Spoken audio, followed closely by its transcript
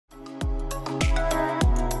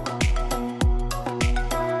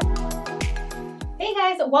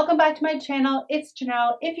welcome back to my channel. It's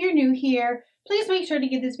Jenelle. If you're new here, please make sure to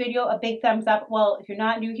give this video a big thumbs up. Well, if you're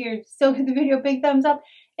not new here, still give the video a big thumbs up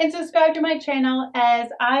and subscribe to my channel, as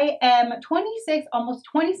I am 26, almost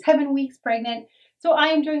 27 weeks pregnant. So I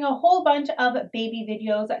am doing a whole bunch of baby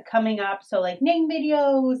videos coming up. So like name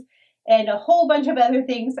videos and a whole bunch of other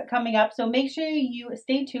things coming up. So make sure you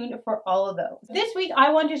stay tuned for all of those. This week,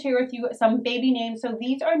 I want to share with you some baby names. So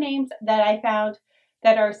these are names that I found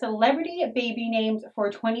that are celebrity baby names for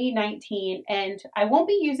 2019, and I won't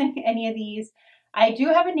be using any of these. I do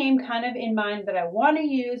have a name kind of in mind that I want to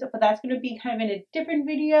use, but that's going to be kind of in a different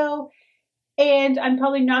video, and I'm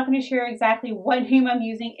probably not going to share exactly what name I'm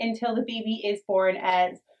using until the baby is born,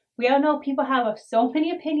 as we all know people have so many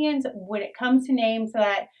opinions when it comes to names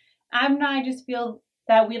that I just feel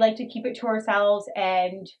that we like to keep it to ourselves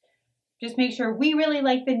and just make sure we really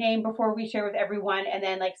like the name before we share with everyone, and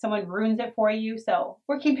then like someone ruins it for you. So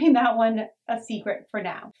we're keeping that one a secret for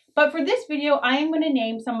now. But for this video, I am going to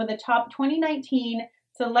name some of the top 2019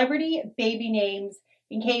 celebrity baby names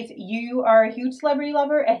in case you are a huge celebrity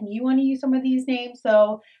lover and you want to use some of these names.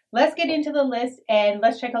 So let's get into the list and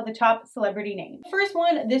let's check out the top celebrity names. First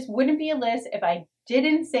one, this wouldn't be a list if I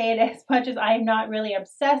didn't say it, as much as I am not really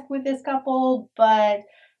obsessed with this couple, but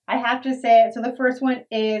I have to say it. So the first one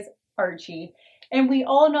is Archie, and we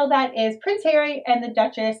all know that is Prince Harry and the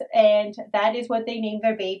Duchess, and that is what they named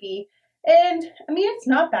their baby. And I mean, it's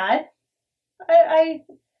not bad. I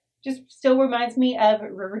just still reminds me of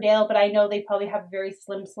Riverdale, but I know they probably have a very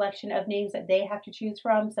slim selection of names that they have to choose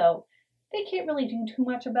from, so they can't really do too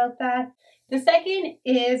much about that. The second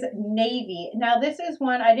is Navy. Now this is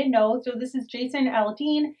one I didn't know. So this is Jason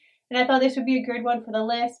Aldean. And I thought this would be a good one for the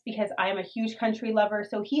list because I'm a huge country lover.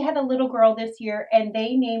 So he had a little girl this year and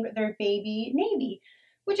they named their baby Navy,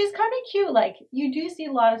 which is kind of cute. Like, you do see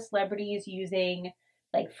a lot of celebrities using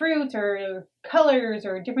like fruits or colors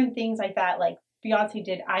or different things like that. Like Beyonce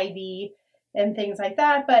did Ivy and things like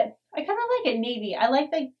that. But I kind of like it Navy. I like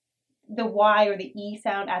the Y or the E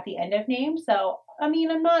sound at the end of names. So, I mean,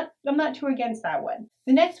 I'm not too against that one.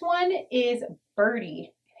 The next one is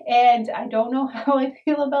Birdie. And I don't know how I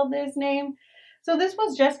feel about this name. So this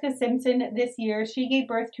was Jessica Simpson this year. She gave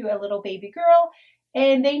birth to a little baby girl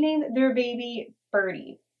and they named their baby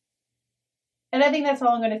Birdie. And I think that's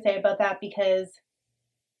all I'm going to say about that because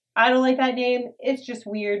I don't like that name. It's just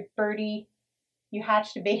weird. Birdie. You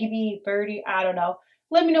hatched a baby. Birdie. I don't know.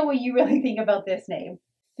 Let me know what you really think about this name.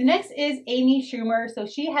 The next is Amy Schumer. So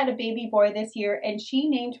she had a baby boy this year and she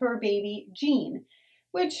named her baby Gene,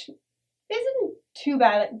 which isn't too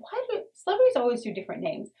bad. Like, why do celebrities always do different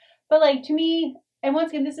names? But like, to me, and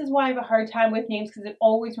once again, this is why I have a hard time with names, because it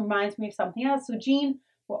always reminds me of something else. So Gene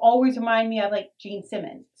will always remind me of like Gene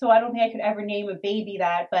Simmons. So I don't think I could ever name a baby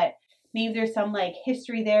that, but maybe there's some like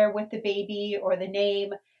history there with the baby or the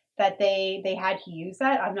name that they had to use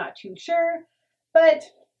that. I'm not too sure, but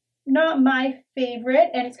not my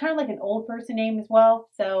favorite. And it's kind of like an old person name as well.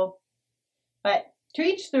 So, but to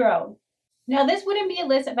each their own. Now, this wouldn't be a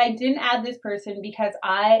list if I didn't add this person because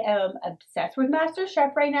I am obsessed with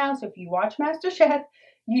MasterChef right now. So if you watch MasterChef,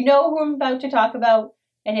 you know who I'm about to talk about,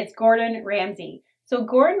 and it's Gordon Ramsay. So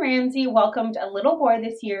Gordon Ramsay welcomed a little boy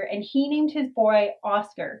this year, and he named his boy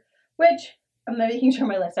Oscar, which I'm making sure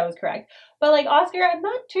my list I was correct. But like Oscar, I'm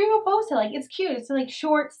not too opposed to. Like, it's cute. It's like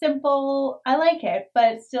short, simple. I like it,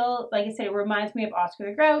 but it's still, like I said, it reminds me of Oscar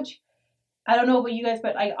the Grouch. I don't know about you guys,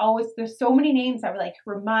 but there's so many names that like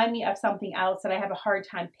remind me of something else that I have a hard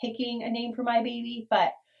time picking a name for my baby,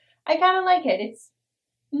 but I kind of like it.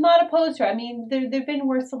 I'm not opposed to it. I mean, there've been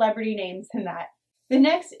worse celebrity names than that. The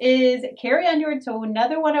next is Carrie Underwood, so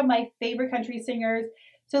another one of my favorite country singers.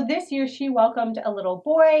 So this year she welcomed a little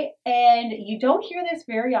boy, and you don't hear this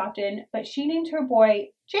very often, but she named her boy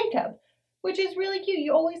Jacob, which is really cute.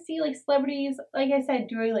 You always see like celebrities, like I said,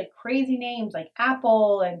 doing like crazy names like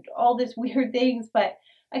Apple and all this weird things. But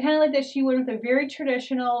I kind of like that she went with a very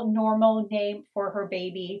traditional, normal name for her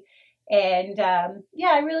baby. And yeah,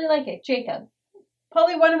 I really like it. Jacob.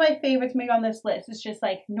 Probably one of my favorites maybe on this list. It's just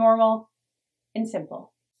like normal and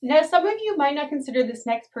simple. Now, some of you might not consider this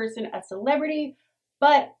next person a celebrity,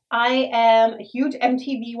 but I am a huge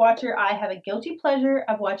MTV watcher. I have a guilty pleasure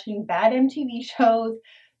of watching bad MTV shows.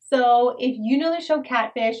 So if you know the show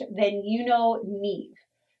Catfish, then you know Neve.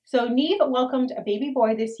 So Neve welcomed a baby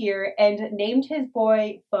boy this year and named his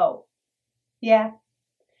boy Bo. Yeah.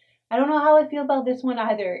 I don't know how I feel about this one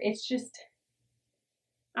either. It's just,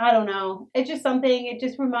 I don't know. It's just something, it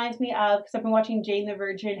just reminds me of, because I've been watching Jane the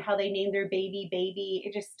Virgin, how they named their baby Baby.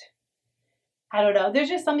 It just, I don't know. There's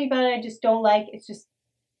just something about it I just don't like. It's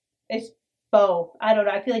Bo. I don't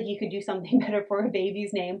know. I feel like you could do something better for a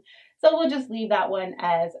baby's name. So we'll just leave that one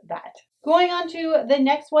as that. Going on to the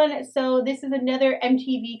next one. So this is another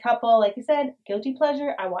MTV couple. Like I said, guilty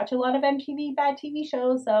pleasure. I watch a lot of MTV bad TV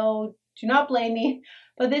shows, so do not blame me.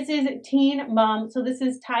 But this is Teen Mom. So this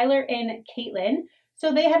is Tyler and Caitlin.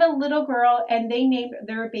 So they had a little girl and they named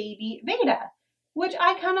their baby Veda, which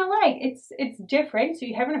I kind of like. It's different. So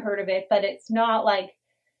you haven't heard of it, but it's not like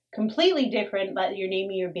completely different, but you're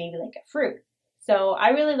naming your baby like a fruit. So I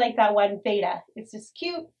really like that one, Veda. It's just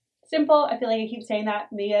cute, simple. I feel like I keep saying that.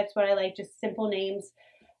 Maybe that's what I like, just simple names.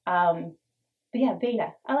 But yeah,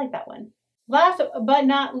 Veda. I like that one. Last but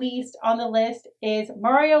not least on the list is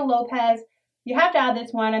Mario Lopez. You have to add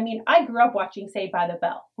this one. I mean, I grew up watching Saved by the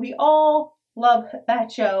Bell. We all love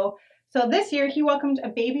that show. So this year he welcomed a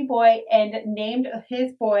baby boy and named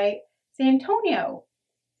his boy Santonio.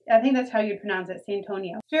 I think that's how you'd pronounce it,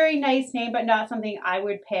 Santonio. Very nice name, but not something I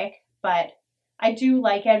would pick. But I do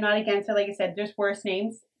like it. I'm not against it. Like I said, there's worse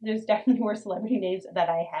names. There's definitely worse celebrity names that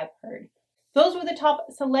I have heard. Those were the top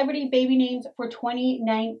celebrity baby names for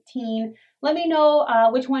 2019. Let me know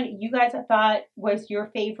which one you guys thought was your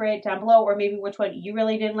favorite down below, or maybe which one you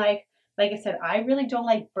really didn't like. Like I said, I really don't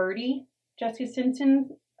like Birdie, Jessica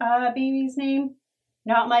Simpson's baby's name.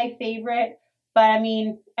 Not my favorite. But I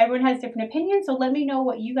mean, everyone has different opinions, so let me know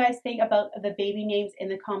what you guys think about the baby names in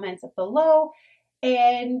the comments below.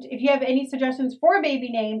 And if you have any suggestions for baby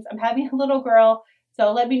names, I'm having a little girl,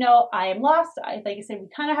 so let me know. I am lost. Like I said, we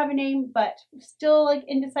kind of have a name, but still like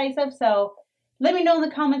indecisive, so let me know in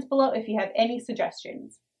the comments below if you have any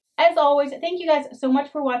suggestions. As always, thank you guys so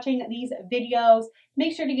much for watching these videos.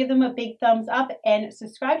 Make sure to give them a big thumbs up and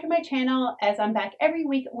subscribe to my channel, as I'm back every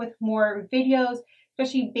week with more videos,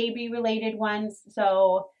 especially baby related ones.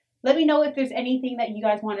 So let me know if there's anything that you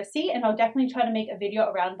guys want to see, and I'll definitely try to make a video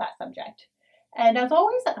around that subject. And as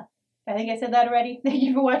always, I think I said that already. Thank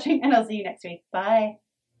you for watching, and I'll see you next week. Bye.